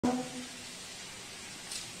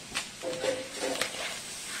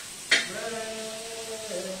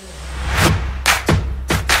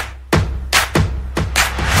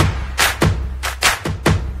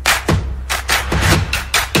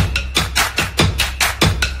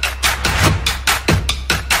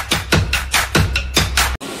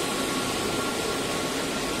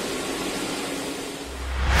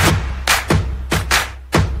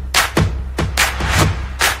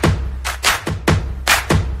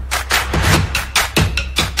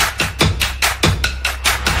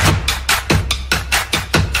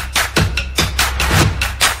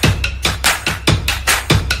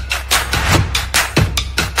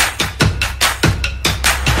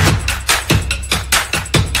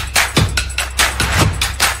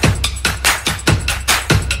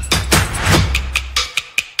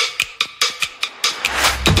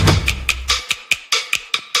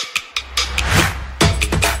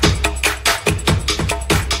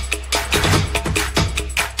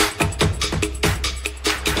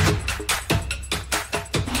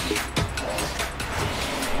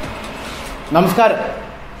നമസ്കാരം.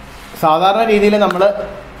 സാധാരണ രീതിയിൽ നമ്മൾ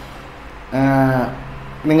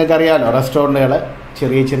നിങ്ങൾക്കറിയാമല്ലോ, റെസ്റ്റോറൻറ്റുകൾ,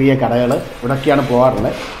 ചെറിയ ചെറിയ കടകൾ, ഇവിടെയൊക്കെയാണ്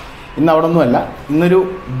പോകാറുള്ളത്. ഇന്ന് അവിടെ ഒന്നുമല്ല, ഇന്നൊരു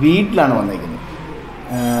വീട്ടിലാണ് വന്നിരിക്കുന്നത്.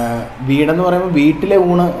 വീടെന്ന് പറയുമ്പോൾ വീട്ടിലെ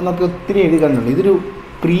ഊണ് എന്നൊക്കെ ഒത്തിരി എഴുതി കണ്ടിട്ടുണ്ട്. ഇതൊരു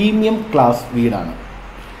പ്രീമിയം ക്ലാസ് വീടാണ്.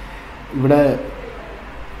 ഇവിടെ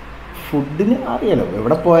ഫുഡിന് അറിയാലോ,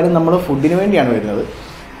 എവിടെ പോയാലും നമ്മൾ ഫുഡിന് വേണ്ടിയാണ് വരുന്നത്.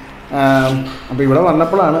 അപ്പോൾ ഇവിടെ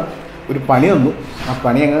വന്നപ്പോഴാണ് ഒരു പണി വന്നു. ആ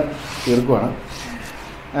പണി അങ്ങ് തീർക്കുവാണ്.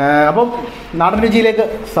 അപ്പം നാടൻ രുചിയിലേക്ക്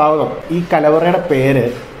സ്വാഗതം. ഈ കലവറയുടെ പേര്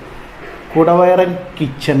കുടവയറൻ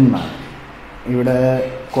കിച്ചൺ എന്നാണ്. ഇവിടെ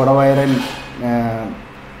കുടവയറൻ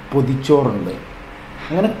പൊതിച്ചോറുണ്ട്,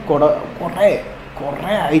 അങ്ങനെ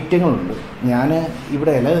കുറേ ഐറ്റങ്ങളുണ്ട്. ഞാൻ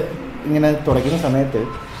ഇവിടെ ഇല ഇങ്ങനെ തുടയ്ക്കുന്ന സമയത്ത്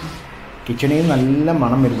കിച്ചണിൽ നല്ല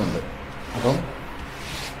മണം വരുന്നുണ്ട്. അപ്പം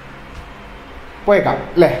പോയേക്കാം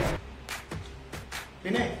അല്ലേ.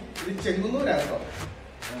 പിന്നെ ഇത് ചെങ്ങന്നൂരാട്ടോ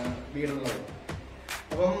വീടുള്ളത്.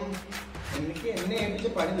 അപ്പം എന്നെ ഏൽപ്പിച്ച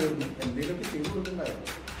പണി തീർന്നു. എന്തെങ്കിലുമൊക്കെ ചെയ്തു കൊടുക്കുന്നുണ്ടായിരുന്നു.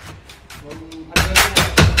 അപ്പം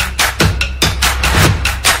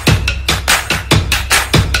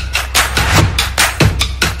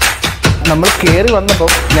നമ്മൾ കയറി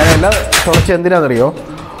വന്നപ്പോൾ ഞാൻ എല്ലാം തുറച്ച് എന്തിനാണെന്നറിയോ,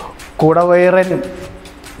 കുടവയറൻ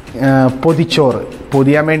പൊതിച്ചോറ്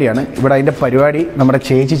പൊതിയാൻ വേണ്ടിയാണ്. ഇവിടെ അതിൻ്റെ പരിപാടി നമ്മുടെ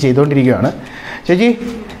ചേച്ചി ചെയ്തുകൊണ്ടിരിക്കുകയാണ്. ചേച്ചി,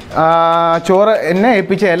 ചോറ് എന്നെ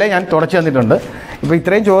ഏൽപ്പിച്ച ഇല ഞാൻ തുടച്ച് തന്നിട്ടുണ്ട്. ഇപ്പോൾ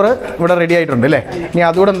ഇത്രയും ചോറ് ഇവിടെ റെഡി ആയിട്ടുണ്ട് അല്ലേ. ഇനി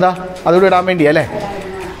അതുകൂടെ അതുകൂടെ ഇടാൻ വേണ്ടിയല്ലേ.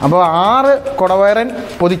 അപ്പോൾ 6 കുടവയറൻ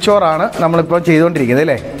പൊതിച്ചോറാണ് നമ്മളിപ്പോൾ ചെയ്തുകൊണ്ടിരിക്കുന്നത്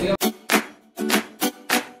അല്ലേ.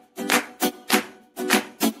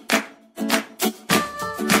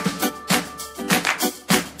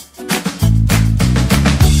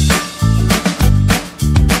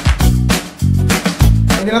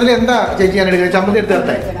 ഇതിനകത്തിൽ എന്താ ചേച്ചി ഞാൻ എടുക്കുന്നത്? ചമ്മന്തി എടുത്ത്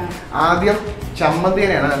തരട്ടെ. ആദ്യം ചമ്മന്തി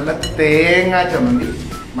തന്നെയാണ്, നല്ല തേങ്ങ ചമ്മന്തി.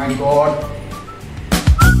 My God.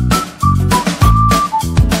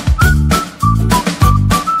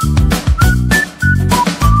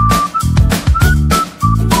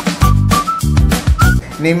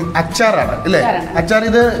 ഇനി അച്ചാറാണ് അല്ലേ. അച്ചാർ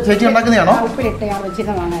ഇത് ചേച്ചി ഉണ്ടാക്കുന്നതാണോ?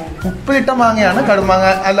 ഉപ്പിലിട്ട മാങ്ങയാണ്. കടുമാങ്ങ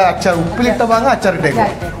അല്ല, അച്ചാർ. ഉപ്പിലിട്ട മാങ്ങ അച്ചാറിട്ടേക്കോ?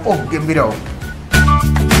 ഓ, ഗംഭീരവും.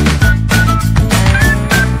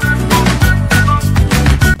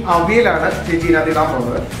 അവിയലാണ് ചേച്ചി ഇതിനകത്ത് ഇടാൻ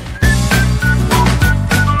പോകുന്നത്.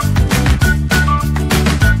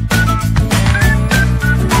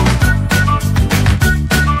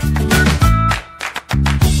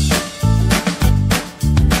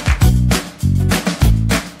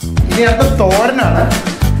 ഇനി അടുത്ത തോരനാണ്.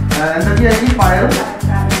 എന്തൊക്കെയായിരിക്കും?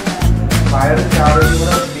 പയറും ചാറും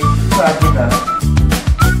കൂടെ മിക്സ് ആക്കിയിട്ടാണ്.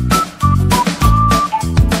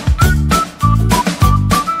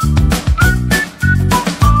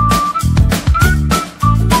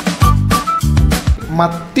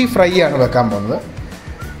 മത്തി ഫ്രൈ ആണ് വെക്കാൻ പോകുന്നത്.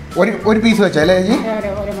 ഒരു പീസ് വെച്ചല്ലേ ചേച്ചി?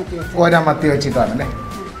 ഒരാ മത്തി വെച്ചിട്ടാണല്ലേ.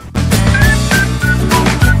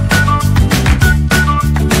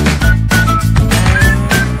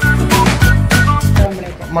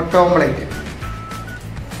 മുട്ട ഓംപ്ലേറ്റ്.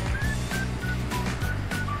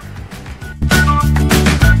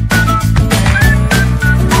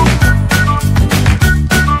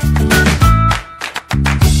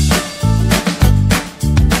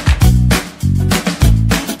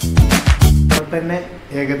 തന്നെ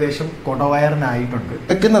ഏകദേശം കുടവയറിനായിട്ടുണ്ട്.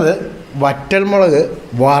 വെക്കുന്നത് വറ്റൽമുളക്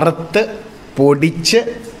വറുത്ത് പൊടിച്ച്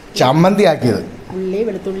ചമ്മന്തിയാക്കിയത്. ഉള്ളി,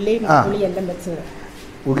 വെളുത്തുള്ളി,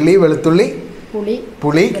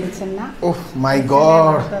 പുളി. ഓഹ് മൈ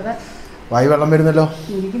ഗോഡ്, വായു വെള്ളം വരുന്നല്ലോ.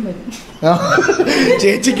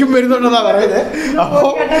 ചേച്ചിക്കും വരുന്നുണ്ടെന്നാ പറയുന്നത്.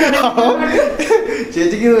 അപ്പോൾ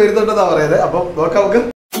ചേച്ചിക്ക് വരുന്നുണ്ടെന്നാ പറയുന്നത്. അപ്പം നോക്കാം നമുക്ക്.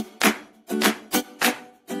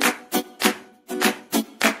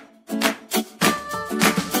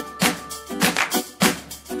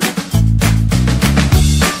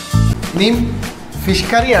 ഇനിയും ഫിഷ്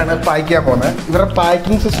കറിയാണ് പാക്ക് ചെയ്യാൻ പോകുന്നത്. ഇവരുടെ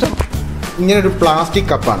പാക്കിംഗ് സിസ്റ്റം ഇങ്ങനൊരു പ്ലാസ്റ്റിക്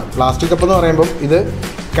കപ്പാണ്. പ്ലാസ്റ്റിക് കപ്പ് എന്ന് പറയുമ്പം ഇത്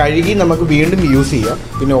കഴുകി നമുക്ക് വീണ്ടും യൂസ് ചെയ്യാം.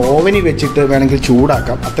 പിന്നെ ഓവനിൽ വെച്ചിട്ട് വേണമെങ്കിൽ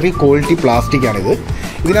ചൂടാക്കാം. അത്രയും ക്വാളിറ്റി പ്ലാസ്റ്റിക്കാണിത്.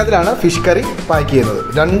 ഇതിനകത്തിലാണ് ഫിഷ് കറി പാക്ക് ചെയ്യുന്നത്.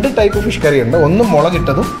 2 ടൈപ്പ് ഫിഷ് കറി ഉണ്ട്. ഒന്ന്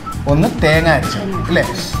മുളകിട്ടതും ഒന്ന് തേങ്ങ അരച്ചതും അല്ലേ?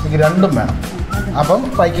 എനിക്ക് രണ്ടും വേണം. അപ്പം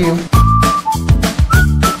പാക്ക് ചെയ്യും.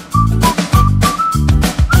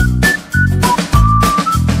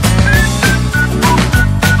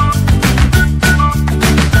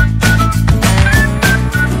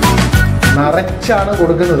 നിറച്ചാണ്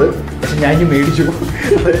കൊടുക്കുന്നത്. പക്ഷെ ഞാൻ ഇനി മേടിച്ചു.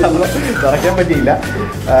 നമ്മൾ നിറയ്ക്കാൻ പറ്റിയില്ല.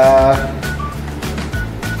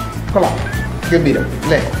 കൊള്ളാം, ഗംഭീരം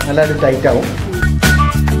അല്ലേ? നല്ലതായിട്ട് ടൈറ്റ് ആവും.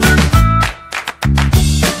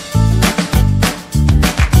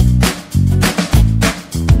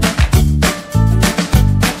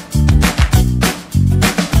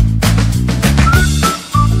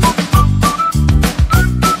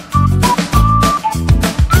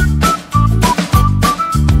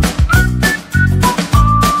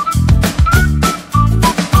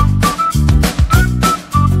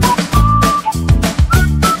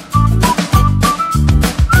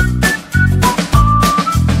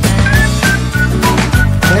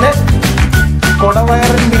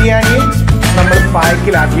 കൊടവയറൻ ബിരിയാണിയും നമ്മൾ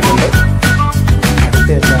പാക്കിലാക്കിയിട്ടുണ്ട്.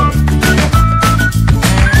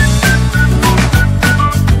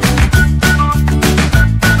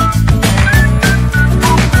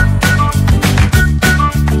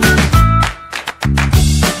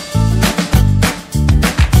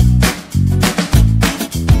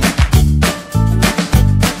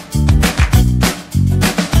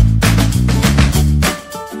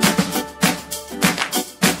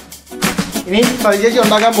 ഇനി സജിയേച്ചി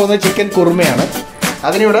ഉണ്ടാക്കാൻ പോകുന്നത് ചിക്കൻ കുറുമയാണ്.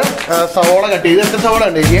 അതിനിവിടെ സവോള കട്ട് ചെയ്ത്. എത്ര സവോള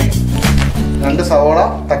ഉണ്ട് ചേച്ചി? 2 സവോള,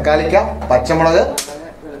 തക്കാളിക്ക, പച്ചമുളക്,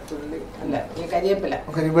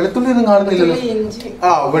 വെളുത്തുള്ളി ഒന്നും കാണുന്നില്ലല്ലോ.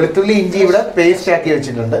 വെളുത്തുള്ളി ഇഞ്ചി ഇവിടെ പേസ്റ്റ് ആക്കി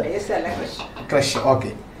വെച്ചിട്ടുണ്ട്. ക്രഷ്.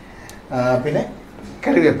 ഓക്കെ. പിന്നെ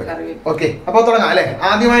കറിവേപ്പില. ഓക്കെ, അപ്പോൾ തുടങ്ങാം അല്ലേ?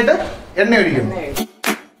 ആദ്യമായിട്ട് എണ്ണ ഒഴിക്കും.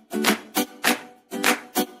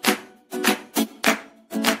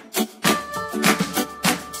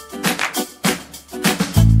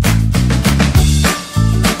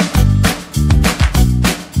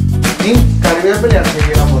 കറിവേപ്പിലയാണ്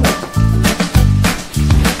ചെയ്യാൻ പോകുന്നത്.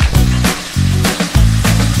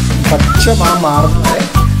 പച്ച മാറുന്നത്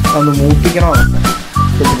ഒന്ന് മൂപ്പിക്കണമെന്ന്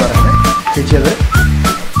ചേച്ചി പറയുന്നത്. ചേച്ചി അത്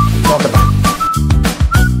നോക്കട്ടെ.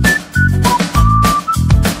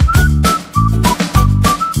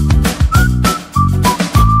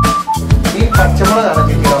 ഈ പച്ചമുളകാണ്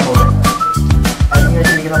ചെയ്യാൻ പോകുന്നത്. അരിഞ്ഞ്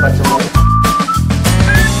വെച്ചിരിക്കുന്ന പച്ചമുളക്.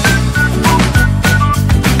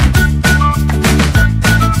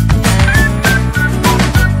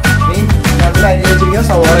 അരിഞ്ഞ് വെച്ചിരിക്കുന്ന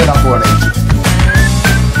സവോള ഇടാൻ പോവാണ്.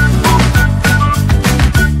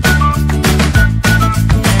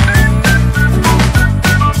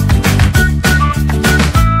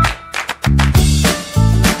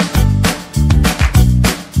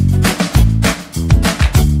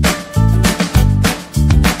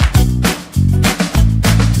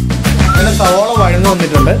 അങ്ങനെ സവോള വഴന്നു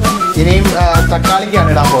വന്നിട്ടുണ്ട്. ഇനിയും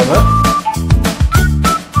തക്കാളിക്കാണ് ഇടാൻ പോകുന്നത്.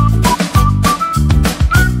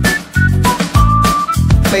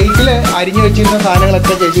 പ്ലേറ്റിൽ അരിഞ്ഞു വെച്ചിരുന്ന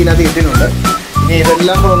സാധനങ്ങളൊക്കെ ചേച്ചി ഇതിനകത്ത് ഇട്ടിട്ടുണ്ട്. ഇനി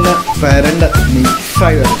ഇതെല്ലാം കൂടെ ഒന്ന് വരണ്ട്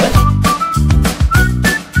മിക്സായി വരട്ടെ.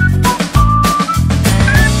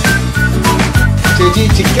 ചേച്ചി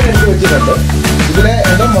ചിക്കൻ എടുത്ത് വെച്ചിട്ടുണ്ട്. ഇതിലെ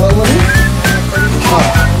എന്താ മുളക് പൊടി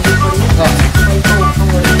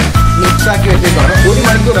മിക്സാക്കി വെച്ചിട്ടാണ്. 1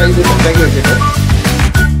 മണിക്കൂറായി ഇത് സെറ്റാക്കി വെച്ചിട്ട്.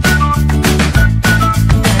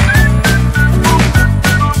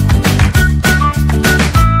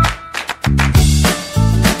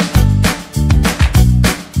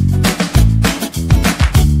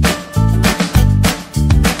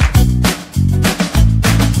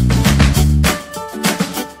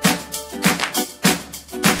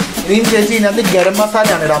 ഇനിയും ചേച്ചി ഇതിനകത്ത് ഗരം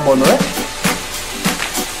മസാലയാണ് ഇടാൻ പോകുന്നത്.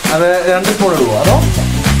 അത് 2 സ്പൂൺ ഇടുമോ അതോ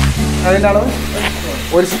അതിൻ്റെ അളവ്?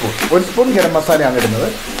 1 സ്പൂൺ. 1 സ്പൂൺ ഗരം മസാലയാണ് ഇടുന്നത്.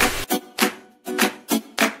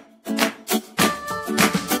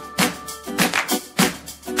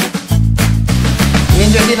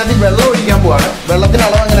 ഇനിയും ചേച്ചി ഇതിനകത്ത് വെള്ളം ഒഴിക്കാൻ പോവാണ്. വെള്ളത്തിൻ്റെ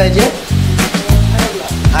അളവ് എങ്ങനെ ചേച്ചി?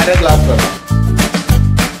 1/2 ഗ്ലാസ് വെള്ളം.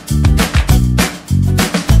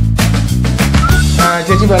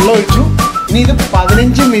 ചേച്ചി വെള്ളം ഒഴിച്ചു. ഇനി ഇത്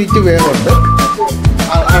 15 മിനിറ്റ് വേവുണ്ട്.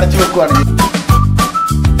 അടച്ചു വെക്കുവാണെങ്കിൽ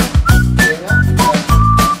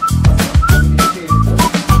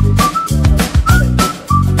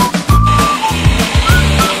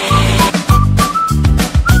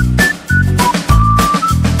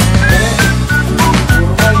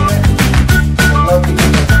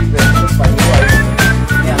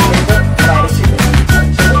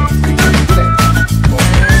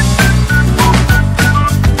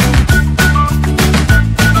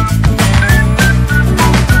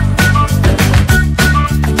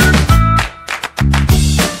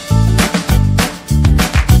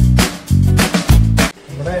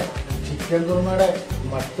ചിക്കൻ കുറുമയുടെ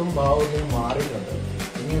മട്ടും ഭാവവും മാറിയിട്ടുണ്ട്.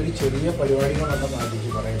 ഇനി ഒരു ചെറിയ പരിപാടികളുണ്ടെന്ന്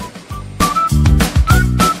ആദ്യം പറയുന്നു.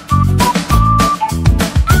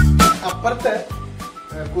 അപ്പുറത്തെ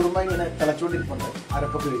കുറുമ ഇങ്ങനെ തിളച്ചുകൊണ്ടിരിപ്പുണ്ട്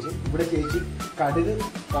അരപ്പൊക്കെ വെച്ച്. ഇവിടെ ചേച്ചി കടുക്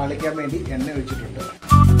താളിക്കാൻ വേണ്ടി എണ്ണ ഒഴിച്ചിട്ടുണ്ട്.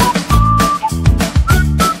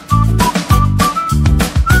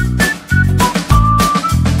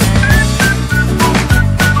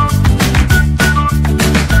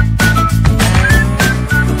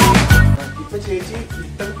 ചേച്ചി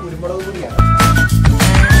ഇട്ടത് കുരുമുളക് പൊടിയാണ്.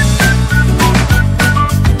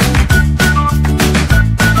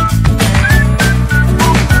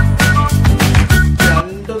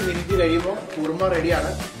 രണ്ട് മിനിറ്റ് കഴിയുമ്പോൾ കുറുമ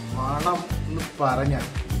റെഡിയാണ്. മണം എന്ന് പറഞ്ഞ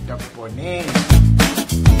പൊന്നെ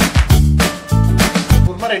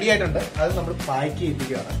കുറുമ റെഡി ആയിട്ടുണ്ട്. അത് നമ്മൾ പാക്ക്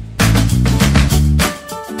ചെയ്യിപ്പിക്കുകയാണ്.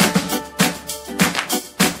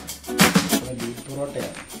 ബീഫ്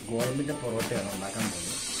പൊറോട്ടയാണ്, ഗോതമ്പിന്റെ പൊറോട്ടയാണ് ഉണ്ടാക്കാൻ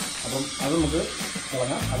പോകുന്നത്. അപ്പം അത് നമുക്ക്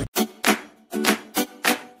തുടങ്ങാം.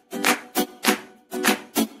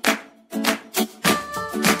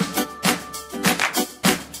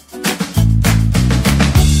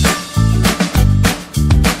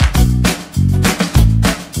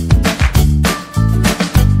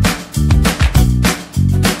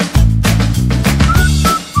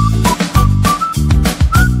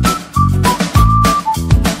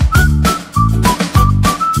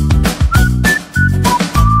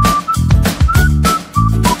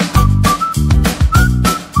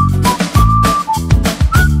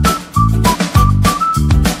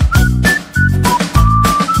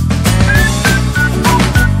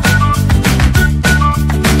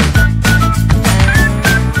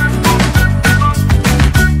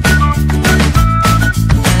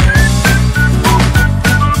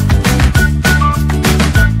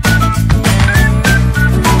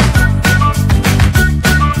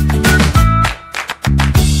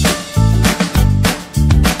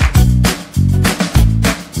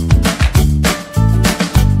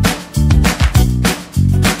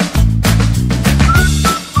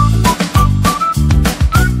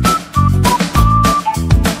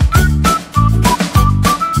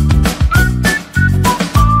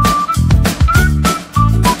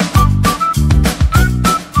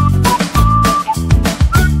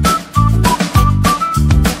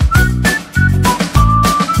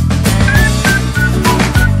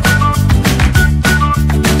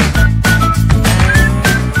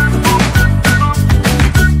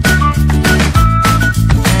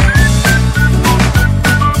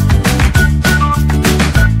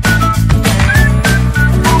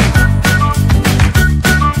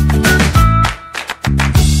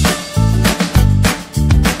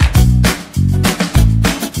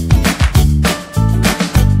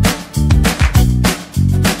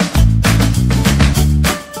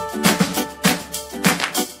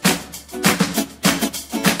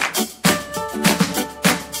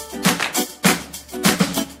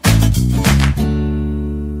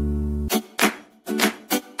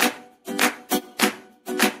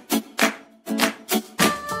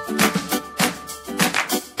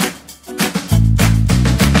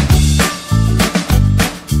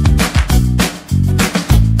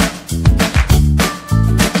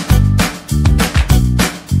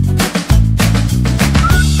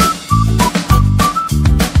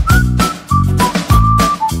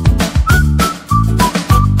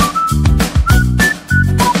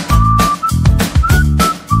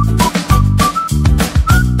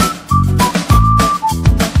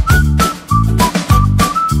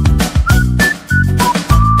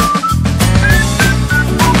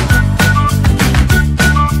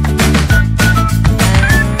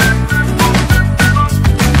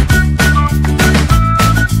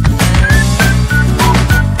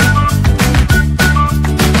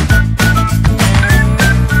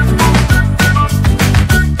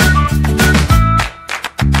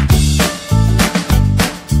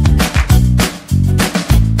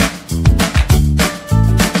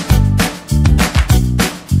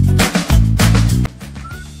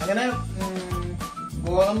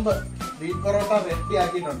 പൊറോട്ട റെഡി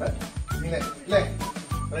ആക്കിയിട്ടുണ്ട്. അല്ലേ,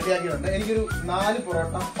 റെഡി ആക്കിയിട്ടുണ്ട്. എനിക്കൊരു 4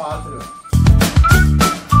 പൊറോട്ട പാർസൽ വേണം.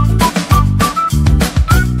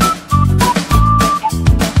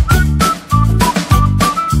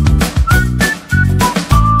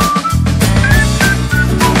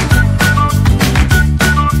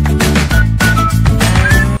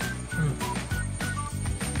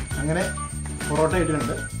 അങ്ങനെ പൊറോട്ട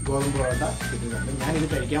ഇട്ടിട്ടുണ്ട്, ഗോതമ്പ് പൊറോട്ട ഇട്ടിട്ടുണ്ട്. ഞാനിത്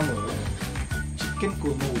കഴിക്കാൻ പോകുന്നത് ചിക്കൻ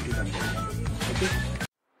കുറുമ കൂട്ടിയിട്ടാണ് കഴിക്കാൻ പോകുന്നത്. ഓക്കെ,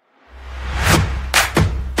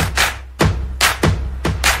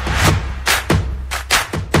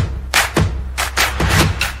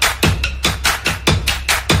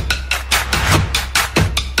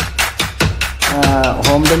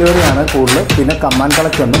 ഹോം ഡെലിവറിയാണ് കൂടുതൽ. പിന്നെ കമാൻഡ്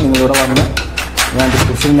കളക്ട് ഉണ്ട്. നിങ്ങളിവിടെ വന്ന് ഞാൻ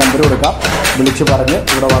ഡിസ്ക്രിപ്ഷൻ നമ്പർ കൊടുക്കാം, വിളിച്ച് പറഞ്ഞ്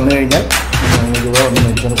ഇവിടെ വന്നു കഴിഞ്ഞാൽ നിങ്ങൾക്ക് ഇവിടെ വന്ന്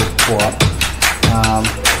മേടിച്ചൊന്ന് പോകാം.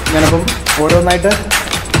 ഞാനിപ്പം ഓരോന്നായിട്ട്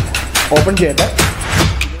ഓപ്പൺ ചെയ്യട്ടെ.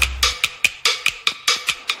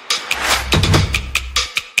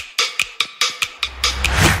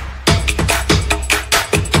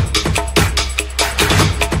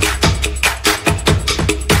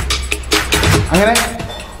 അങ്ങനെ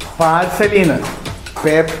പാഴ്സലിൽ നിന്ന്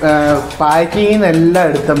പാക്കിങ്ങിൽ നിന്ന് എല്ലാം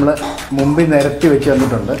എടുത്ത് നമ്മൾ മുമ്പിൽ നിരത്തി വെച്ച്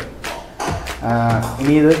തന്നിട്ടുണ്ട്.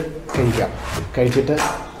 ഇനി ഇത് കഴിച്ചിട്ട്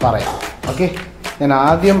പറയാം. ഓക്കെ, ഞാൻ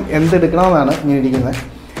ആദ്യം എന്തെടുക്കണമെന്നാണ് ഇങ്ങനെ ഇരിക്കുന്നത്.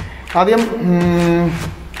 ആദ്യം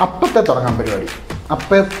അപ്പത്തെ തുടങ്ങാൻ പരിപാടി.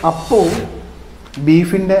 അപ്പവും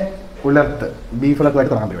ബീഫിൻ്റെ ഉലർത്ത്, ബീഫിലൊക്കെ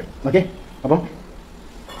ആയിട്ട് തുടങ്ങാൻ പരിപാടി. ഓക്കെ, അപ്പം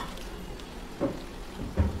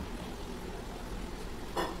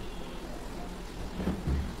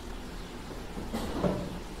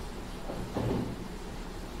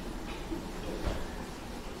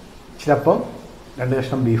ചിലപ്പം 2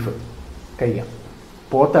 കഷ്ണം ബീഫ് കഴിക്കാം.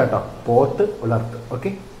 പോത്ത് കേട്ടോ, പോത്ത് ഉലർത്ത്. ഓക്കെ,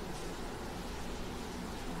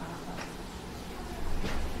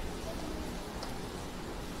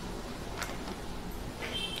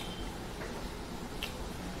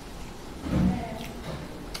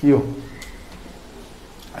 അയ്യോ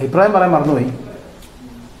അഭിപ്രായം പറയാൻ മറന്നുപോയി.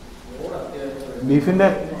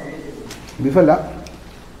 ബീഫല്ല,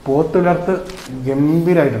 പോത്തുലർത്ത്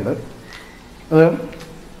ഗംഭീരമായിട്ടുണ്ട്. അത്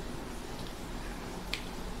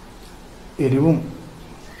എരിവും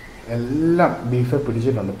എല്ലാം ബീഫ്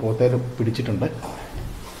പിടിച്ചിട്ടുണ്ട്, പോത്തേൽ പിടിച്ചിട്ടുണ്ട്.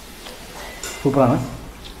 സൂപ്പറാണ്.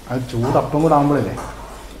 അത് ചൂടപ്പം കൂടെ ആകുമ്പോഴല്ലേ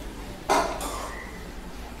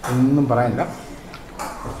ഒന്നും പറയാനില്ല.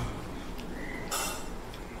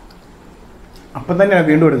 അപ്പം തന്നെയാണ്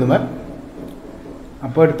വീണ്ടും എടുക്കുന്നത്.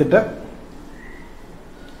 അപ്പം എടുത്തിട്ട്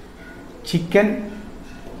ചിക്കൻ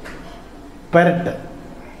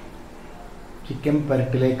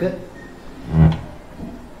പരട്ടിലേക്ക്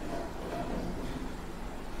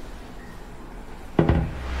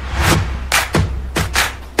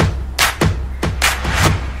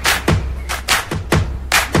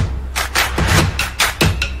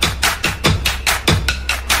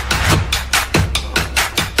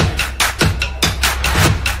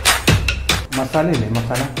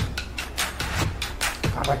മസാല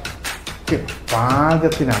കറക്റ്റ്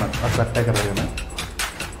പാകത്തിനാണ് ആ കട്ടൊക്കെ വരുന്നത്.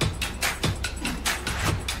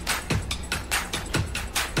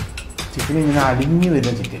 ചിക്കൻ ഇങ്ങനെ അലിഞ്ഞു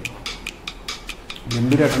വരുന്ന ചിക്കൻ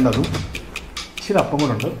ഗംഭീരമായിട്ടുണ്ട്. അതും ഇച്ചിരി അപ്പം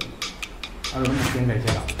കൂടെ ഉണ്ട്, അതൊന്നും ചിക്കൻ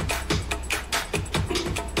കഴിച്ചേക്കാം.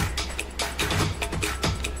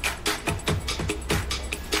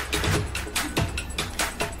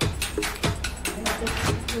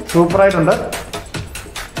 സൂപ്പറായിട്ടുണ്ട്.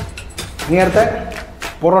 നേരത്തെ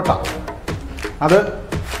പൊറോട്ട, അത്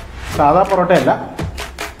സാധാ പൊറോട്ടയല്ല,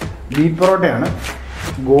 ബീഫ് പൊറോട്ടയാണ്.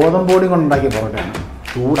 ഗോതമ്പ് പൊടി കൊണ്ടുണ്ടാക്കിയ പൊറോട്ടയാണ്,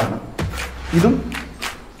 ചൂടാണ്. ഇതും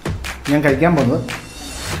ഞാൻ കഴിക്കാൻ പോകുന്നത്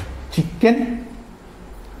ചിക്കൻ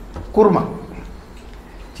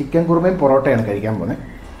കുറുമയും പൊറോട്ടയാണ് കഴിക്കാൻ പോകുന്നത്.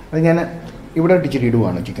 അത് ഞാൻ ഇവിടെ ഇട്ടിച്ചിട്ട്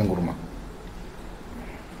ഇടുവാണ് ചിക്കൻ കുറുമ.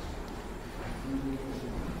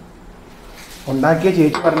 ഉണ്ടാക്കിയ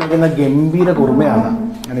ചേച്ചി പറഞ്ഞിരിക്കുന്ന ഗംഭീര കുറുമയാണ്.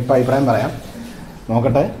 ഞാനിപ്പോൾ അഭിപ്രായം പറയാം,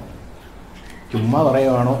 നോക്കട്ടെ, ചുമ്മാ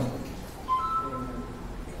പറയുവാണോ.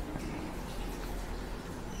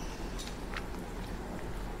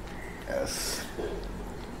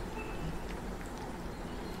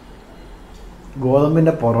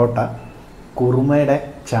 ഗോതമ്പിൻ്റെ പൊറോട്ട കുറുമയുടെ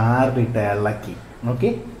ചാറിലിട്ട് ഇളക്കി നോക്കി,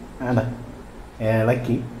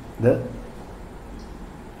 ഇളക്കി ഇത്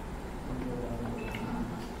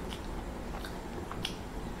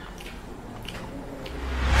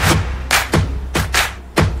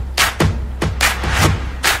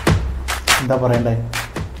എന്താ പറയണ്ടേ,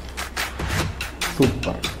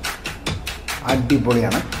 സൂപ്പർ,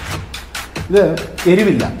 അടിപൊളിയാണ്. ഇത്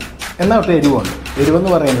എരിവില്ല, എന്നാൽ ഒട്ടും എരിവുണ്ട്. എരിവെന്ന്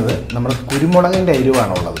പറയുന്നത് നമ്മുടെ കുരുമുളകിൻ്റെ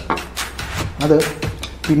എരിവാണുള്ളത്. അത്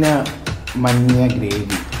പിന്നെ മഞ്ഞ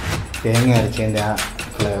ഗ്രേവി, തേങ്ങ അരച്ചതിൻ്റെ ആ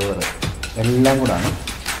ഫ്ലേവർ എല്ലാം കൂടാണ്.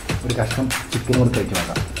 ഒരു കഷ്ണം ചിക്കൻ കൂടി കഴിച്ച്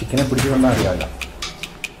നോക്കാം. ചിക്കനെ പിടിച്ചു കൊണ്ടാൽ അറിയാമല്ലോ.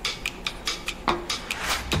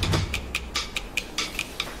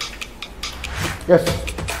 യെസ്,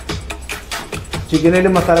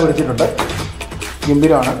 ചിക്കനിലും മസാല പിടിച്ചിട്ടുണ്ട്.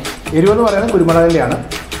 ഗംഭീരമാണ്. എരിവെന്ന് പറയുന്നത് കുരുമുളകിൻ്റെയാണ്,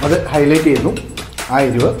 അത് ഹൈലൈറ്റ് ചെയ്യുന്നു ആ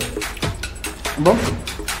എരിവ്. അപ്പം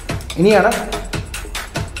ഇനിയാണ്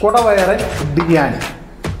കുടവയറൻ ബിരിയാണി.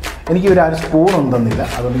 എനിക്ക് ഒരു സ്പൂണൊന്നും തന്നില്ല,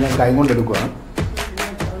 അതുകൊണ്ട് ഞാൻ കൈ കൊണ്ട് എടുക്കുകയാണ്.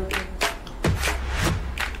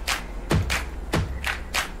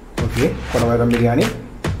 ഓക്കെ, കുടവയറൻ ബിരിയാണി.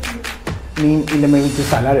 മീൻ ഇതിൻ്റെ മേടിച്ച്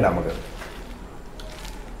സലാഡ് ഇടാം നമുക്ക്.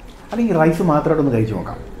 അല്ലെങ്കിൽ റൈസ് മാത്രമായിട്ടൊന്ന് കഴിച്ച്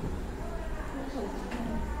നോക്കാം.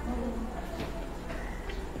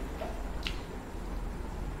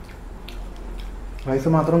 റൈസ്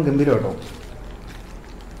മാത്രം ഗംഭീരം കേട്ടോ.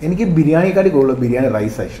 എനിക്ക് ബിരിയാണിക്കാട്ടി കൂടുതൽ ബിരിയാണി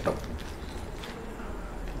റൈസാണ് ഇഷ്ടം.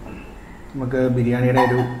 നമുക്ക് ബിരിയാണിയുടെ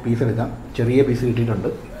ഒരു പീസ് എടുക്കാം. ചെറിയ പീസ് കിട്ടിയിട്ടുണ്ട്,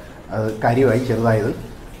 അത് കരിവായി ചെറുതായത്.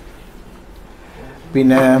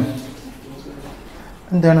 പിന്നെ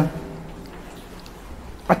എന്താണ്,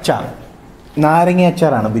 അച്ചാർ, നാരങ്ങ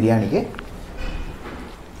അച്ചാറാണ് ബിരിയാണിക്ക്.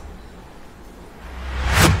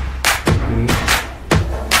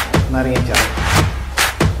 നാരങ്ങ അച്ചാർ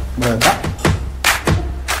വെക്കാം.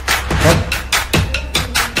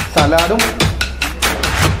 സലാഡും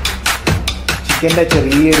ചിക്കൻ്റെ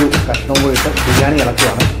ചെറിയൊരു കഷ്ണവും കൂടിയിട്ട് ബിരിയാണി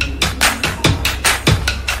ഇളക്കുകയാണ്.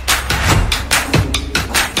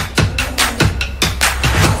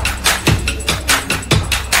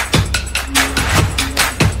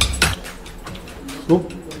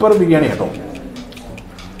 സൂപ്പർ ബിരിയാണി കേട്ടോ.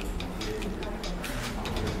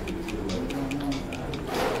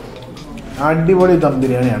 അടിപൊളി ദം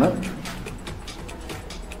ബിരിയാണിയാണ്.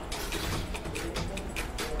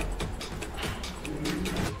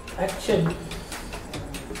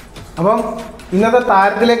 അപ്പം ഇന്നത്തെ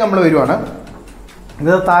താരത്തിലേക്ക് നമ്മൾ വരുവാണ്.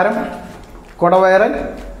 ഇന്നത്തെ താരം കുടവയറൻ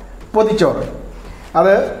പൊതിച്ചോറ്.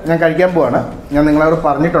 അത് ഞാൻ കഴിക്കാൻ പോവാണ്. ഞാൻ നിങ്ങളോട്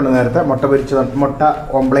പറഞ്ഞിട്ടുണ്ട് നേരത്തെ. മുട്ട പൊരിച്ചത്, മുട്ട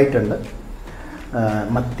ഓംപ്ലേറ്റ് ഉണ്ട്,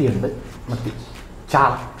 മത്തിയുണ്ട്, മത്തി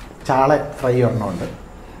ചാള ഫ്രൈ ഒരെണ്ണമുണ്ട്.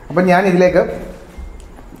 അപ്പം ഞാൻ ഇതിലേക്ക്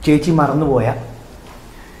ചേച്ചി മറന്നുപോയ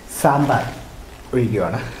സാമ്പാർ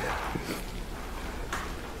ഒഴിക്കുകയാണ്.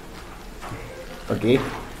 ഓക്കെ,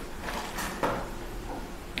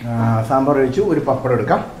 സാമ്പാർ ഒഴിച്ചു. ഒരു പപ്പടം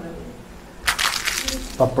എടുക്കാം.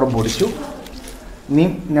 പപ്പടം പൊടിച്ചു. ഇനി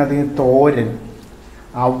അതിന് തോരൻ,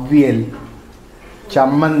 അവിയൽ,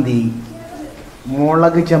 ചമ്മന്തി,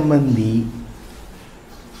 മുളക് ചമ്മന്തി,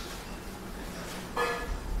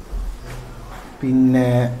 പിന്നെ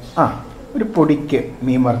ഒരു പൊടിക്ക്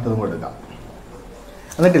മീൻ വറുത്തതും കൊടുക്കാം.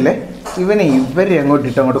 എന്നിട്ടില്ലേ ഇവരെ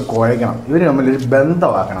അങ്ങോട്ട് കുഴയ്ക്കണം. ഇവർ തമ്മിലൊരു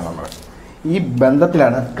ബന്ധമാക്കണം നമ്മൾ. ഈ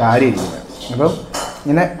ബന്ധത്തിലാണ് കാര്യം ഇരിക്കുന്നത്. അപ്പം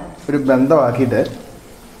ഇങ്ങനെ ഒരു ബന്ധമാക്കിയിട്ട്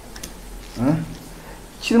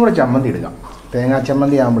ഇച്ചിരി കൂടെ ചമ്മന്തി എടുക്കാം. തേങ്ങാ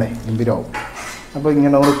ചമ്മന്തി ആകുമ്പോഴേ ഗംഭീരമാവും. അപ്പോൾ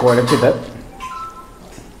ഇങ്ങനെ നമ്മൾ കുഴച്ചിട്ട്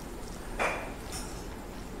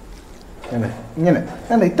ഇങ്ങനെ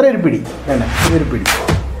വേണ്ട, ഇത്ര ഒരു പിടി വേണ്ട, ഇതൊരു പിടി,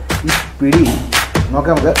 ഈ പിടി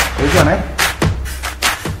നോക്കാം നമുക്ക് കഴിക്കുകയാണേ.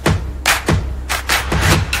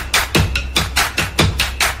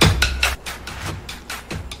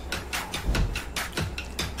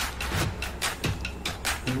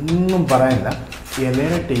 ഒന്നും പറയാനില്ല.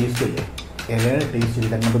 ഇലയുടെ ടേസ്റ്റ് ഇല്ലേ, ഇലയുടെ ടേസ്റ്റ്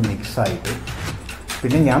ഇതങ്ങോട്ട് മിക്സായിട്ട്,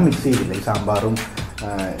 പിന്നെ ഞാൻ മിക്സ് ചെയ്തില്ല. ഈ സാമ്പാറും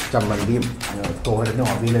ചമ്മന്തിയും തോരനും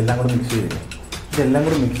അവിയലെല്ലാം കൂടെ മിക്സ് ചെയ്തില്ലേ, ഇതെല്ലാം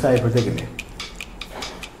കൂടെ മിക്സ് ആയപ്പോഴത്തേക്കില്ലേ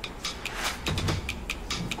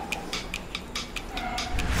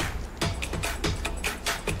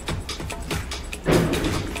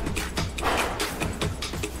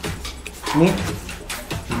ഇനി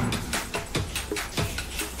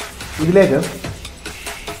ഇതിലേക്ക്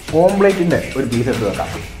ഓംപ്ലേറ്റിൻ്റെ ഒരു പീസ് എടുത്ത് വെക്കാം.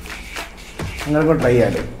 നിങ്ങൾക്ക് ട്രൈ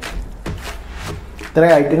ചെയ്യാമല്ലോ. ഇത്ര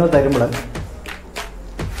ഐറ്റങ്ങൾ തരുമ്പോൾ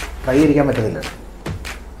ട്രൈ ചെയ്യിക്കാൻ പറ്റത്തില്ല.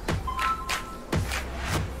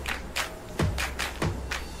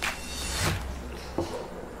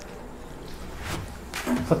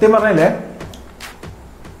 സത്യം പറഞ്ഞാലേ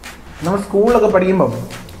നമ്മൾ സ്കൂളിലൊക്കെ പഠിക്കുമ്പം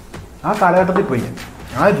ആ കാലഘട്ടത്തിൽ പോയി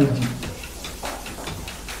ആ രുചി,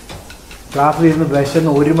 ക്ലാസ്സിൽ ഇരുന്ന്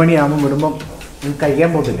വിശന്ന് 1 മണിയാകുമ്പോൾ വിടുമ്പം കഴിക്കാൻ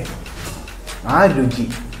പോകത്തില്ലേ, ആ രുചി.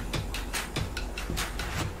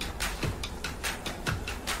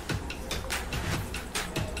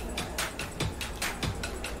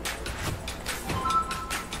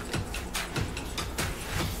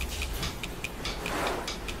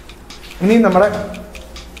 ഇനി നമ്മുടെ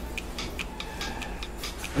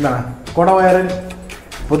എന്താണ് കുടവയറൻ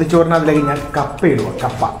പൊതിച്ചോറിനകത്തിലേക്ക് ഞാൻ കപ്പ ഇടുക.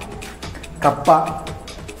 കപ്പ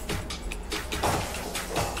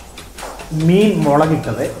മീൻ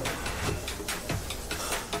മുളകിട്ടത്,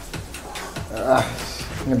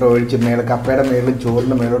 ഇങ്ങോട്ട് ഒഴിച്ച് കപ്പയുടെ മേളിലും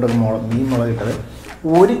ചോറിൻ്റെ മേലോട്ടൊക്കെ മീൻ മുളകിട്ടത്.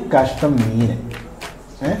 ഒരു കഷ്ണം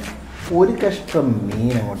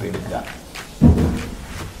മീൻ അങ്ങോട്ട് എടുക്കുക.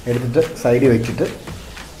 എടുത്തിട്ട് സൈഡിൽ വെച്ചിട്ട്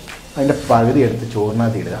അതിൻ്റെ പകുതി എടുത്ത്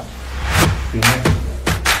ചോറിനകത്ത് ഇടുക. പിന്നെ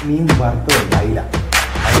മീൻ വറുത്തതുണ്ട്,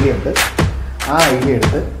 അയിലയുണ്ട്. ആ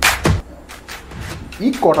അയിലയെടുത്ത് ഈ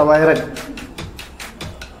കുടവയറൻ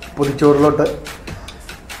പൊതിച്ചോറിലോട്ട്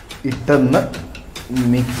ഇട്ടെന്ന്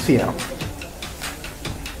മിക്സ് ചെയ്യണം.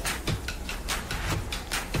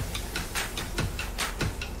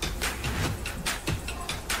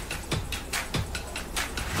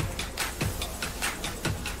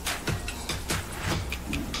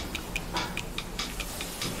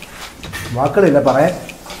 വാക്കുകളില്ല പറയാൻ.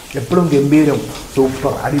 എപ്പോഴും ഗംഭീരം,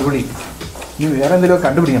 സൂപ്പർ, അടിപൊളി. ഇനി വേറെ എന്തെങ്കിലും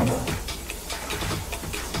കണ്ടുപിടിക്കണം.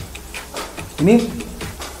 ഇനി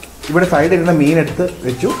ഇവിടെ സൈഡിലിരുന്ന മീനെടുത്ത്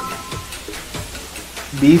വെച്ചു.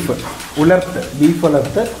 ബീഫ് ഉലർത്ത്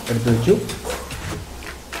എടുത്ത് വെച്ചു.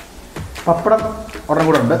 പപ്പടം ഒരെണ്ണം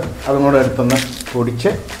കൂടെ ഉണ്ട്, അതും കൂടെ എടുത്തൊന്ന്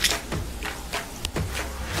പൊടിച്ച്.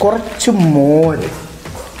 കുറച്ച് മോര്,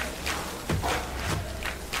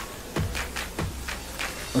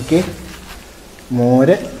 ഓക്കെ,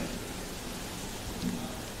 മോര്,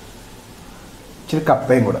 ഇച്ചിരി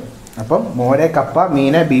കപ്പയും കൂടെ. അപ്പം മോര്, കപ്പ,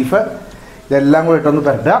 മീന്, ബീഫ് ഇതെല്ലാം കൂടെ ഇട്ടൊന്ന്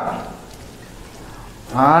പുരട്ടുക.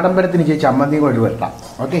 ആഡംബരത്തിന് ഇച്ചിരി ചമ്മന്തിയും കൂടെ പുരട്ടാം.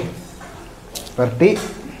 ഓക്കെ, പുരട്ടി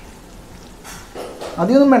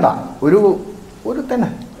അധികമൊന്നും വേണ്ട, ഒരു തന്നെ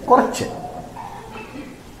കുറച്ച്.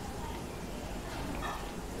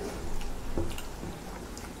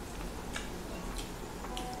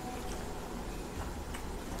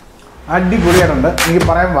 അടിപൊളിയായിട്ടുണ്ട്. എനിക്ക്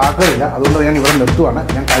പറയാൻ വാക്കുകളില്ല, അതുകൊണ്ട് ഞാൻ ഇവിടെ നിർത്തുവാണ്.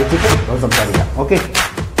 ഞാൻ കഴിച്ചിട്ട് സംസാരിക്കാം. ഓക്കെ,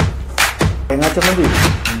 തേങ്ങാച്ചമ്മന്തി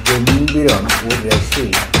ഗംഭീരമാണ്, ഒരു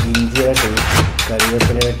രക്ഷയില്ല. ഇഞ്ചിയുടെ ടേസ്റ്റ്,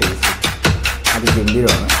 കറിവേപ്പിലയുടെ ടേസ്റ്റ്, അത്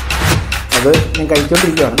ഗംഭീരമാണ്. അത് ഞാൻ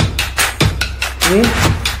കഴിച്ചുകൊണ്ടിരിക്കുകയാണ്. ഇനി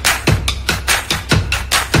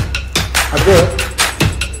അത്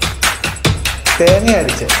തേങ്ങ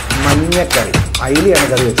അരച്ച് മഞ്ഞക്കറി, അയിലയാണ്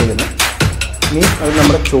കറി വെച്ചിരിക്കുന്നത്. ഇനി അത്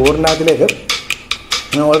നമ്മുടെ ചോറിനകത്തിലേക്ക്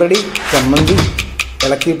ഞാൻ ഓൾറെഡി ചമ്മന്തി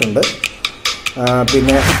ഇളക്കിയിട്ടുണ്ട്.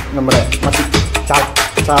 പിന്നെ നമ്മുടെ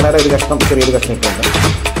ചാളയുടെ ഒരു കഷ്ണം, ചെറിയൊരു കഷ്ണം ഇട്ടുണ്ട്.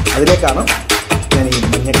 അതിലേക്കാണ് ഞാൻ ഈ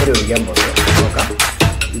മഞ്ഞക്കറി ഒഴിക്കാൻ പോകുന്നത്. നോക്കാം,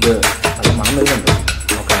 ഇത് നല്ല മണം വരുന്നുണ്ട്.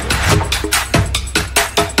 നോക്കാം.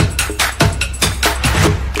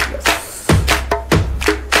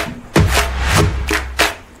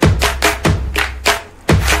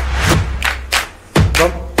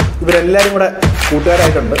 അപ്പം ഇവരെല്ലാവരും കൂടെ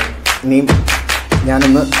കൂട്ടുകാരായിട്ടുണ്ട്. ഇനിയും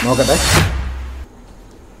ഞാനൊന്ന് നോക്കട്ടെ.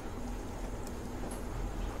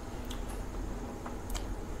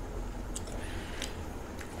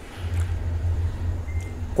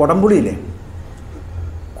 കുടംപുളിയില്ലേ,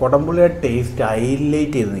 കുടംപുളിയുടെ ടേസ്റ്റ്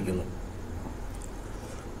ഹൈലൈറ്റ് ചെയ്ത് നിൽക്കുന്നു.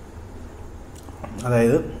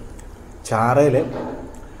 അതായത് ചാറയിൽ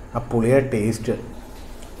ആ പുളിയുടെ ടേസ്റ്റ്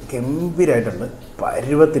ഗംഭീരമായിട്ടുണ്ട്.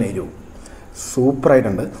 പരുവത്തിന് എരിവും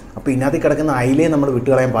സൂപ്പറായിട്ടുണ്ട്. അപ്പോൾ ഇതിനകത്ത് കിടക്കുന്ന അയിലയും നമ്മൾ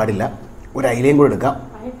വിട്ടുകളയാൻ പാടില്ല. ഒരു അയിലയും കൂടെ എടുക്കാം.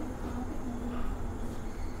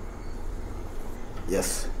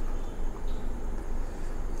 യെസ്,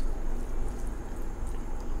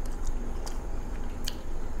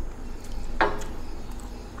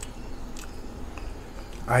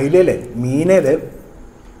 അയിലയിലെ മീനേൽ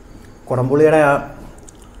കുടംപുളിയുടെ ആ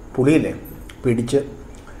പുളിയില്ലേ പിടിച്ച്,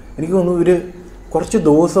 എനിക്ക് തോന്നുന്നു ഇവർ കുറച്ച്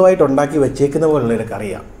ദിവസമായിട്ട് ഉണ്ടാക്കി വെച്ചേക്കുന്ന പോലുള്ള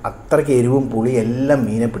കറിയാണ്. അത്രയ്ക്ക് എരിവും പുളി എല്ലാം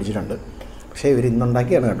മീനെ പിടിച്ചിട്ടുണ്ട്. പക്ഷേ ഇവർ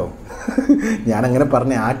ഇന്നുണ്ടാക്കിയാണ് കേട്ടോ. ഞാനങ്ങനെ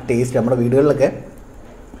പറഞ്ഞ ആ ടേസ്റ്റ് നമ്മുടെ വീടുകളിലൊക്കെ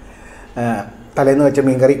തലേന്ന് വെച്ച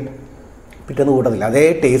മീൻകറി പിറ്റേന്ന് കൂട്ടത്തില്ല, അതേ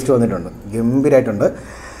ടേസ്റ്റ് വന്നിട്ടുണ്ട്. ഗംഭീരമായിട്ടുണ്ട്.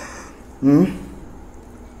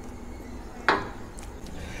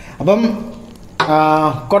 അപ്പം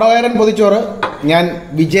കുടവയറൻ പൊതിച്ചോറ് ഞാൻ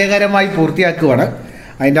വിജയകരമായി പൂർത്തിയാക്കുകയാണ്.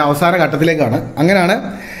 അതിൻ്റെ അവസാന ഘട്ടത്തിലേക്കാണ്. അങ്ങനെയാണ്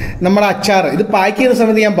നമ്മുടെ അച്ചാർ. ഇത് പാക്ക് ചെയ്യുന്ന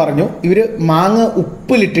സമയത്ത് ഞാൻ പറഞ്ഞു, ഇവർ മാങ്ങ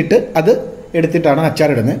ഉപ്പിലിട്ടിട്ട് അത് എടുത്തിട്ടാണ്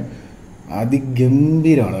അച്ചാറിടുന്നത്.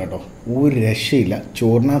 അതിഗംഭീരമാണ് കേട്ടോ, ഒരു രക്ഷയില്ല.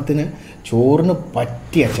 ചോറിന്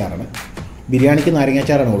പറ്റിയ അച്ചാറാണ്. ബിരിയാണിക്ക് നാരങ്ങ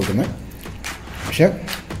അച്ചാറാണ് കൊടുക്കുന്നത്. പക്ഷെ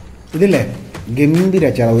ഇതില്ലേ ഗംഭീര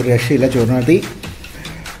അച്ചാറാണ്, ഒരു രക്ഷയില്ല. ചോറിനകത്ത്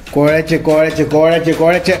കുഴച്ച് കുഴച്ച് കുഴച്ച്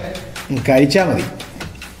കുഴച്ച് കഴിച്ചാൽ മതി.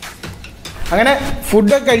 അങ്ങനെ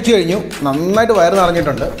ഫുഡൊക്കെ കഴിച്ചു കഴിഞ്ഞു. നന്നായിട്ട് വയറ്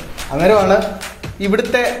നിറഞ്ഞിട്ടുണ്ട്. അന്നേരമാണ്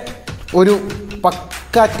ഇവിടുത്തെ ഒരു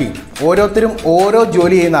പക്കാ ടീം. ഓരോരുത്തരും ഓരോ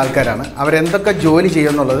ജോലി ചെയ്യുന്ന ആൾക്കാരാണ്. അവരെന്തൊക്കെ ജോലി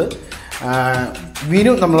ചെയ്യുമെന്നുള്ളത്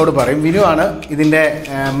വിനു നമ്മളോട് പറയും. വിനു ആണ് ഇതിൻ്റെ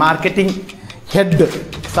മാർക്കറ്റിംഗ് ഹെഡ്.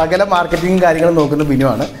 സകല മാർക്കറ്റിംഗ് കാര്യങ്ങളും നോക്കുന്ന വിനു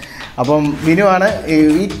ആണ്. അപ്പം വിനു ആണ്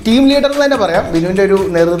ഈ ടീം ലീഡർ എന്ന് തന്നെ പറയാം. വിനുവിൻ്റെ ഒരു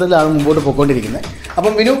നേതൃത്വത്തിലാണ് മുമ്പോട്ട് പോയിക്കൊണ്ടിരിക്കുന്നത്.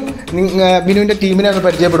 അപ്പം വിനുവിൻ്റെ ടീമിനെ ഒന്ന്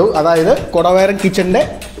പരിചയപ്പെടൂ. അതായത് കുടവയറൻ കിച്ചണിൻ്റെ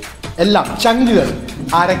എല്ലാം ചങ്കുകൾ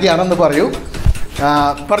ആരൊക്കെയാണെന്ന് പറയൂ.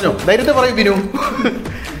 പറഞ്ഞോ, ധൈര്യത്തെ പറയൂ ബിനു.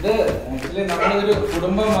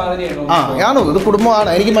 ആണോ? ഇത് കുടുംബമാണ്,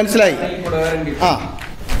 എനിക്ക് മനസ്സിലായി.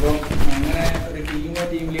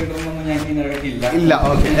 ഇല്ല,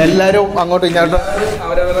 ഓക്കെ. എല്ലാവരും അങ്ങോട്ടും ഇങ്ങോട്ടും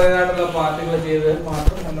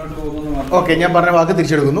ഓക്കെ. ഞാൻ പറഞ്ഞ വാക്ക്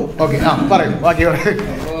തിരിച്ചെടുക്കുന്നു. ഓക്കെ, പറയൂ ബാക്കി.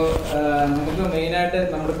 നമുക്ക് മെയിനായിട്ട്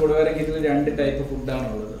നമ്മുടെ കുടവയറൻ കിച്ചണിൽ 2 ടൈപ്പ് ഫുഡാണ്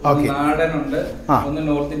ഉള്ളത്. നാടൻ ഉണ്ട്, ഒന്ന്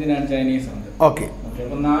നോർത്ത് ഇന്ത്യൻ ആൻഡ് ചൈനീസ് ഉണ്ട്. ഓക്കെ.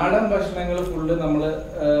 അപ്പൊ നാടൻ ഭക്ഷണങ്ങൾ ഫുള്ള് നമ്മൾ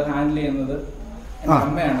ഹാൻഡിൽ ചെയ്യുന്നത്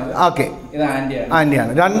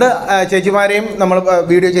ആൻറ്റിയാണ്. 2 ചേച്ചിമാരെയും നമ്മൾ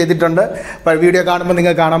വീഡിയോ ചെയ്തിട്ടുണ്ട്. വീഡിയോ കാണുമ്പോൾ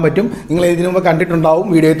നിങ്ങൾക്ക് കാണാൻ പറ്റും. നിങ്ങൾ ഇതിനു മുമ്പ് കണ്ടിട്ടുണ്ടാവും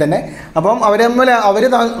വീഡിയോയിൽ തന്നെ. അപ്പം അവർ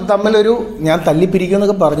തമ്മിലൊരു ഞാൻ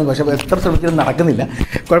തല്ലിപ്പിരിക്കുമെന്നൊക്കെ പറഞ്ഞു, പക്ഷേ എത്ര ശ്രമിച്ചിട്ട് നടക്കുന്നില്ല.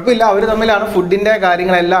 കുഴപ്പമില്ല, അവർ തമ്മിലാണ് ഫുഡിൻ്റെ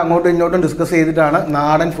കാര്യങ്ങളെല്ലാം അങ്ങോട്ടും ഇങ്ങോട്ടും ഡിസ്കസ് ചെയ്തിട്ടാണ്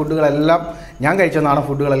നാടൻ ഫുഡുകളെല്ലാം, ഞാൻ കഴിച്ച നാടൻ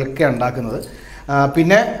ഫുഡുകളൊക്കെ ഉണ്ടാക്കുന്നത്.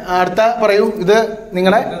 പിന്നെ അടുത്ത പറയൂ. ഇത്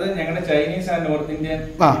ഞങ്ങളുടെ Chinese and north Indian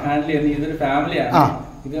handle ചെയ്യുന്ന ഇതൊരു ഫാമിലിയാണ്.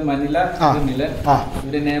 ഇത് മനില,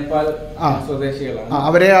 ഇവര് നേപ്പാൾ സ്വദേശികളാണ്.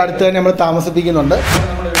 അവരെ അടുത്ത് തന്നെ നമ്മൾ താമസിപ്പിക്കുന്നുണ്ട്.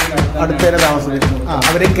 അടുത്ത് തന്നെ താമസിപ്പിക്കുന്നു.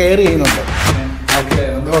 അവരെ കെയർ ചെയ്യുന്നുണ്ട്.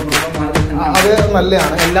 അത്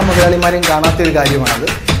നല്ലതാണ്. എല്ലാ മുതലാളിമാരെയും കാണാത്തൊരു കാര്യമാണത്.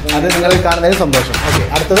 അത് നിങ്ങൾ കാണുന്നതിന് സന്തോഷം. ഓക്കെ.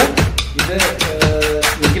 അടുത്തത് ഇത്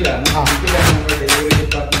നിഖിലാണ്.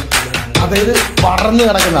 അതായത് പറന്ന്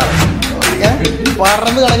കിടക്കുന്ന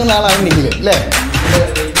ആളാണ് നിഖിൽ അല്ലേ?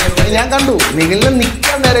 ഞാൻ കണ്ടു. നിഖിലിന്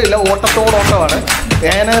നിൽക്കാൻ നേരമില്ല, ഓട്ടത്തോടോട്ടമാണ്.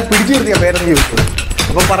 ഞാൻ പിടിച്ചു നിർത്തിയ പേരെന്ന് ചോദിച്ചു.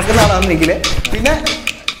 അപ്പം പറക്കുന്ന ആളാണ് നിഖില്. പിന്നെ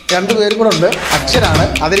 2 പേരും കൂടെ ഉണ്ട്. അച്ഛനാണ്,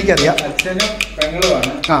 അതെനിക്കറിയാം.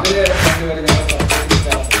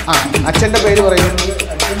 അച്ഛൻ്റെ പേര് പറയും.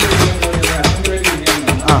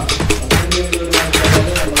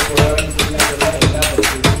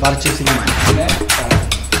 പർച്ചേസിംഗ് മാൻ.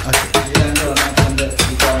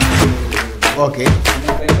 ഓക്കെ.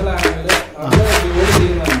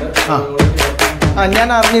 ഞാൻ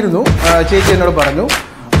അറിഞ്ഞിരുന്നു. ചേച്ചി എന്നോട് പറഞ്ഞു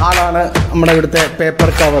ആളാണ് നമ്മുടെ ഇവിടുത്തെ പേപ്പർ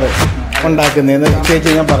കവർ ഉണ്ടാക്കുന്നതെന്ന് ചേച്ചി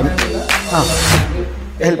ഞാൻ പറഞ്ഞു.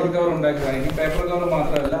 Paper cover ഉണ്ടാക്കുവായിരിക്കും. പേപ്പർ കവർ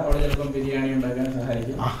മാത്രമല്ല, അവിടെ ചിലപ്പം ബിരിയാണി ഉണ്ടാക്കാൻ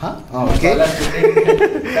സഹായിക്കും.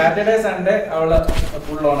 സാറ്റർഡേ സൺഡേ അവള്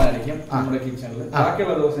ഫുൾ ഓൺ ആയിരിക്കും നമ്മുടെ കിച്ചണിൽ.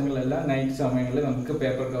 ബാക്കിയുള്ള ദിവസങ്ങളിലെല്ലാം നൈറ്റ് സമയങ്ങളിൽ നമുക്ക്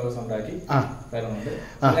പേപ്പർ കവേഴ്സ് ഉണ്ടാക്കി തരുന്നുണ്ട്.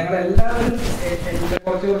 ഞങ്ങളെല്ലാവരും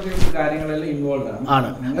കുറച്ച് കാര്യങ്ങളെല്ലാം ഇൻവോൾവ് ആണ്.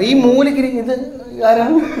 ഈ മൂലക്ക് ഇത്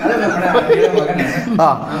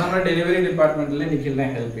നമ്മുടെ ഡെലിവറി ഡിപ്പാർട്ട്മെന്റിൽ നിഖിലിനെ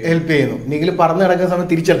ഹെൽപ്പ് ചെയ്യുന്നു. നിഖിൽ പറന്ന് കിടക്കുന്ന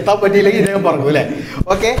സമയത്ത് തിരിച്ചെത്താൻ പറ്റിയില്ലെങ്കിൽ ഇദ്ദേഹം പറഞ്ഞു അല്ലേ?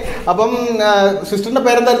 ഓക്കെ. അപ്പം സിസ്റ്ററിന്റെ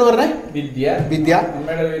പേരെന്തായിരുന്നു പറഞ്ഞേ? വിദ്യ.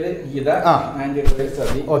 നമ്മുടെ പേര് ഗീത.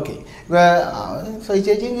 ഓക്കെ.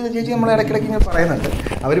 ചേച്ചി നമ്മൾ ഇടയ്ക്കിടയ്ക്ക് ഇങ്ങനെ പറയുന്നുണ്ട്.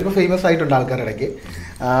 അവരിപ്പോൾ ഫേമസ് ആയിട്ടുണ്ട് ആൾക്കാരുടെ ഇടയ്ക്ക്.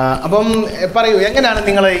 അപ്പം പറയൂ, എങ്ങനെയാണ്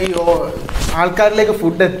നിങ്ങൾ ഈ ആൾക്കാരിലേക്ക്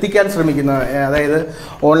ഫുഡ് എത്തിക്കാൻ ശ്രമിക്കുന്നത്? അതായത്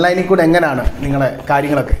ഓൺലൈനിൽ കൂടെ എങ്ങനെയാണ് നിങ്ങളെ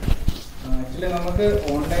കാര്യങ്ങളൊക്കെ? ആക്ച്വലി നമുക്ക്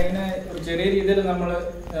ഓൺലൈന് ചെറിയ രീതിയിൽ നമ്മൾ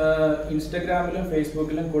ഇൻസ്റ്റാഗ്രാമിലും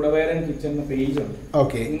ഫേസ്ബുക്കിലും കുടവയറൻ കിച്ചൺ എന്ന പേജ് ഉണ്ട്.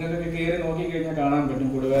 ഓക്കെ. നിങ്ങൾക്ക് കയറി നോക്കി കഴിഞ്ഞാൽ കാണാൻ പറ്റും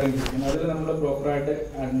കുടവയറൻ കിച്ചൺ. അതിൽ നമ്മൾ പ്രോപ്പറായിട്ട്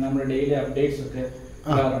നമ്മുടെ ഡെയിലി അപ്ഡേറ്റ്സ് ഒക്കെ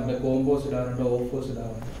ഇടാറുണ്ട്. കോമ്പോസ് ഇടാറുണ്ട്, ഓഫേഴ്സ്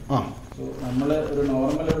ഇടാറുണ്ട്. സോ നമ്മൾ ഒരു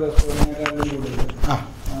നോർമൽ ഒരു റെസ്റ്റോറൻറ്റിനെക്കാളും കൂടുതൽ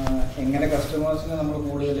എങ്ങനെ കസ്റ്റമേഴ്സിന് നമ്മൾ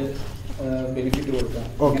കൂടുതൽ ബെനിഫിറ്റ് കൊടുക്കാം,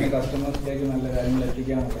 എങ്ങനെ കസ്റ്റമേഴ്സിലേക്ക് നല്ല കാര്യങ്ങൾ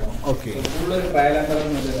എത്തിക്കാൻ നോക്കാം. കൂടുതലൊരു ട്രയൽ ആൻഡ് എറർ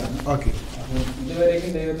മെത്തേഡാണ്. അപ്പോൾ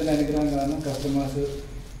ഇതുവരേക്കും ദൈവത്തിൻ്റെ അനുഗ്രഹം കാരണം കസ്റ്റമേഴ്സ്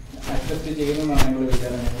അക്സെപ്റ്റ് ചെയ്യുന്നതാണ് ഞങ്ങൾ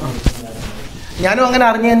വിചാരം. ഞാനും അങ്ങനെ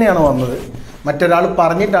അറിഞ്ഞു തന്നെയാണ് വന്നത്. മറ്റൊരാൾ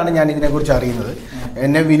പറഞ്ഞിട്ടാണ് ഞാൻ ഇതിനെക്കുറിച്ച് അറിയുന്നത്.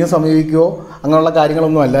 എന്നെ വിനു സമീപിക്കുകയോ അങ്ങനെയുള്ള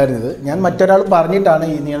കാര്യങ്ങളൊന്നും അല്ലായിരുന്നത്. ഞാൻ മറ്റൊരാൾ പറഞ്ഞിട്ടാണ്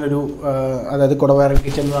ഇങ്ങനൊരു അതായത് കുടവയറൻ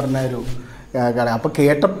കിച്ചൺ എന്ന് പറഞ്ഞ ഒരു കട. അപ്പോൾ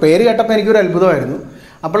പേര് കേട്ടപ്പോൾ എനിക്കൊരു അത്ഭുതമായിരുന്നു.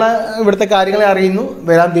 അപ്പോൾ ഇവിടുത്തെ കാര്യങ്ങളെ അറിയുന്നു,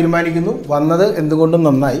 വരാൻ തീരുമാനിക്കുന്നു. വന്നത് എന്തുകൊണ്ടും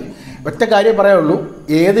നന്നായി. ഒറ്റ കാര്യം പറയാനുള്ളൂ,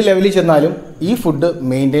 ഏത് ലെവലിൽ ചെന്നാലും ഈ ഫുഡ്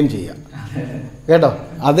മെയിൻറ്റെയിൻ ചെയ്യാം കേട്ടോ.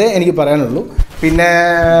 അതേ എനിക്ക് പറയാനുള്ളൂ. പിന്നെ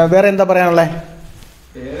വേറെ എന്താ പറയാനുള്ളത്?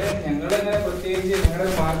 ഞങ്ങളങ്ങനെ പ്രത്യേകിച്ച്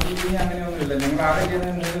ഞങ്ങളുടെ മാർക്കറ്റിംഗ് അങ്ങനെയൊന്നുമില്ല. ഞങ്ങൾ ആകെ ചെയ്യുന്ന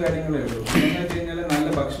 3 കാര്യങ്ങളേ ഉള്ളൂ. എന്ന് വെച്ച് കഴിഞ്ഞാൽ നല്ല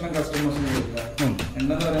ഭക്ഷണം കസ്റ്റമേഴ്സിന് കൊടുക്കുക.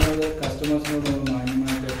 രണ്ടെന്ന് പറയുന്നത് കസ്റ്റമേഴ്സിനോട്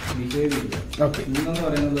മാന്യമായിട്ട് ബിഹേവ് ചെയ്യുക. മൂന്നെന്ന്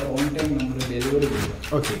പറയുന്നത് ഓൺ ടൈം നമ്മൾ ഡെലിവറി ചെയ്യുക.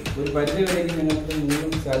 ഒരു പരിധി വരേക്കും ഞങ്ങൾക്ക്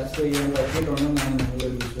 3 സാറ്റിസ്ഫൈ ചെയ്യാൻ പറ്റിയിട്ടുണ്ടെന്നാണ്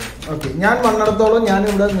ഞങ്ങളൊരു വിശ്വാസം. ഓക്കെ. ഞാൻ വന്നിടത്തോളം,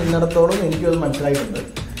 ഞാനിവിടെ നിന്നിടത്തോളം എനിക്കത് മനസ്സിലായിട്ടുണ്ട്.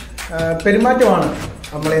 പെരുമാറ്റമാണ്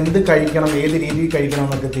നമ്മൾ എന്ത് കഴിക്കണം, ഏത് രീതിയിൽ കഴിക്കണം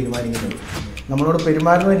എന്നൊക്കെ തീരുമാനിക്കുന്നത്. നമ്മളോട്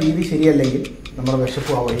പെരുമാറുന്ന രീതി ശരിയല്ലെങ്കിൽ നമ്മുടെ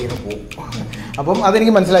വിശപ്പ് ആ വഴിയൊക്കെ പോകും. അപ്പം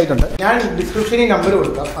അതെനിക്ക് മനസ്സിലായിട്ടുണ്ട്. ഞാൻ ഡിസ്ക്രിപ്ഷനിൽ നമ്പർ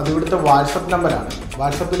കൊടുക്കാം. അത് ഇവിടുത്തെ വാട്സപ്പ് നമ്പറാണ്.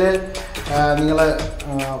 വാട്സപ്പിൽ നിങ്ങൾ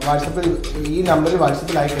ഈ നമ്പറിൽ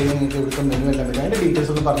വാട്സപ്പിലായി കഴിഞ്ഞാൽ നിങ്ങൾക്ക് ഇവിടുത്തെ മെനു എല്ലാം വരും. അതിൻ്റെ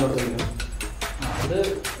ഡീറ്റെയിൽസ് ഒന്ന് പറഞ്ഞു കൊടുത്തു. അത്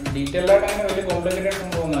ഡീറ്റെയിൽ ആയിട്ട് അങ്ങനെ വലിയ കോംപ്ലിക്കേറ്റഡ്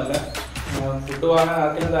സംഭവമൊന്നുമല്ല. ഫുഡ് വാങ്ങാൻ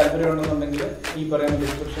ആർക്കെങ്കിലും താല്പര്യം ഉണ്ടെന്നുണ്ടെങ്കിൽ ഈ പറയുന്ന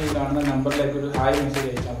ഡിസ്ക്രിപ്ഷനിൽ കാണുന്ന നമ്പറിലേക്ക് ഒരു ഹായ് മെസ്സേജ്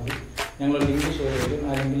അയച്ചാൽ മതി. ഞങ്ങൾ ലിങ്ക് ഷെയർ ചെയ്യും.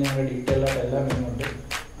 അല്ലെങ്കിൽ ഞങ്ങളുടെ ഡീറ്റെയിൽ ആയിട്ട് എല്ലാം മെനു ഉണ്ട്.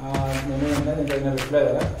 മെനു തന്നെ നിങ്ങൾക്ക് അതിന് റിപ്ലൈ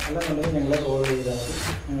തരാം. അല്ലെന്നുണ്ടെങ്കിൽ ഞങ്ങൾ കോൾ ചെയ്താൽ മതി,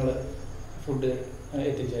 ഞങ്ങൾ ഫുഡ്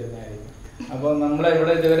എത്തിച്ചേരുന്നതായിരിക്കും. അപ്പോൾ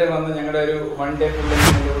നമ്മളിവിടെ ഇതുവരെ വന്ന് ഞങ്ങളുടെ ഒരു 1 ഡേ ഫുഡ്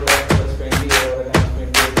ഞങ്ങളിവിടെ സ്പെൻഡ് ചെയ്ത്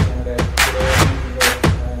ഞങ്ങളുടെ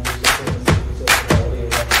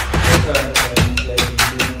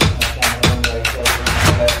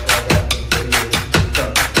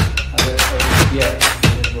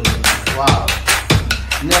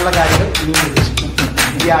ഇങ്ങനെയുള്ള കാര്യങ്ങൾ ഇനി പ്രതീക്ഷിക്കും.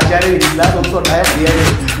 ഈ ആചാരം എല്ലാ ദിവസവും ഉണ്ടായ ബിരിയാണി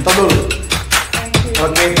തന്നോളൂ.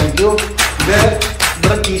 Okay, thank you. ഇത്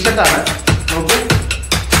ഇവിടെ ടീഷർട്ടാണ്, നോക്കൂ.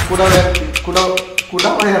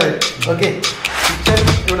 കുടവയറ്. ഓക്കെ, കിച്ചൺ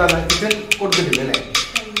ഇവിടെ കിച്ചൺ കൊടുത്തിട്ടില്ല അല്ലേ?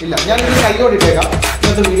 ഇല്ല, ഞാനിത് കൈയോടിട്ടേക്കാം.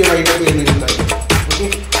 ഇന്നത്തെ വീഡിയോ വൈകിട്ട് ചെയ്യുന്നുണ്ടായി. Okay,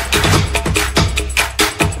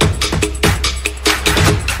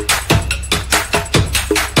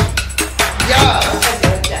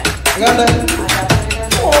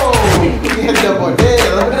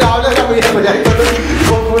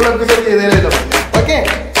 okay.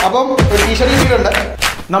 അപ്പം ടീഷർട്ട് കിട്ടിയിട്ടുണ്ട്.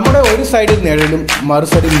 നമ്മുടെ ഒരു സൈഡിൽ നിഴലും മറു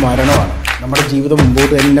സൈഡിൽ മരണമാണ്. നമ്മുടെ ജീവിതം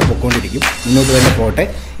മുമ്പോട്ട് തന്നെ പൊയ്ക്കൊണ്ടിരിക്കും, മുന്നോട്ട് തന്നെ പോട്ടെ.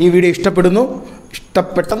 ഈ വീഡിയോ ഇഷ്ടപ്പെട്ടെന്ന്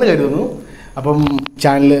കരുതുന്നു. അപ്പം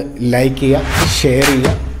ചാനൽ ലൈക്ക് ചെയ്യുക, ഷെയർ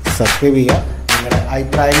ചെയ്യുക, സബ്സ്ക്രൈബ് ചെയ്യുക. നിങ്ങളുടെ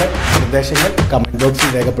അഭിപ്രായങ്ങൾ, നിർദ്ദേശങ്ങൾ കമൻറ്റ് ബോക്സിൽ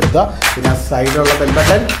രേഖപ്പെടുത്തുക. പിന്നെ സൈഡിലുള്ള ബെൽ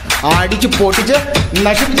ബട്ടൺ അടിച്ച് പൊട്ടിച്ച്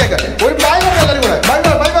നശിപ്പിച്ചേക്കാം. ഒരു ബൈ എല്ലാവരും കൂടെ. Bye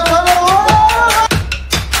bye.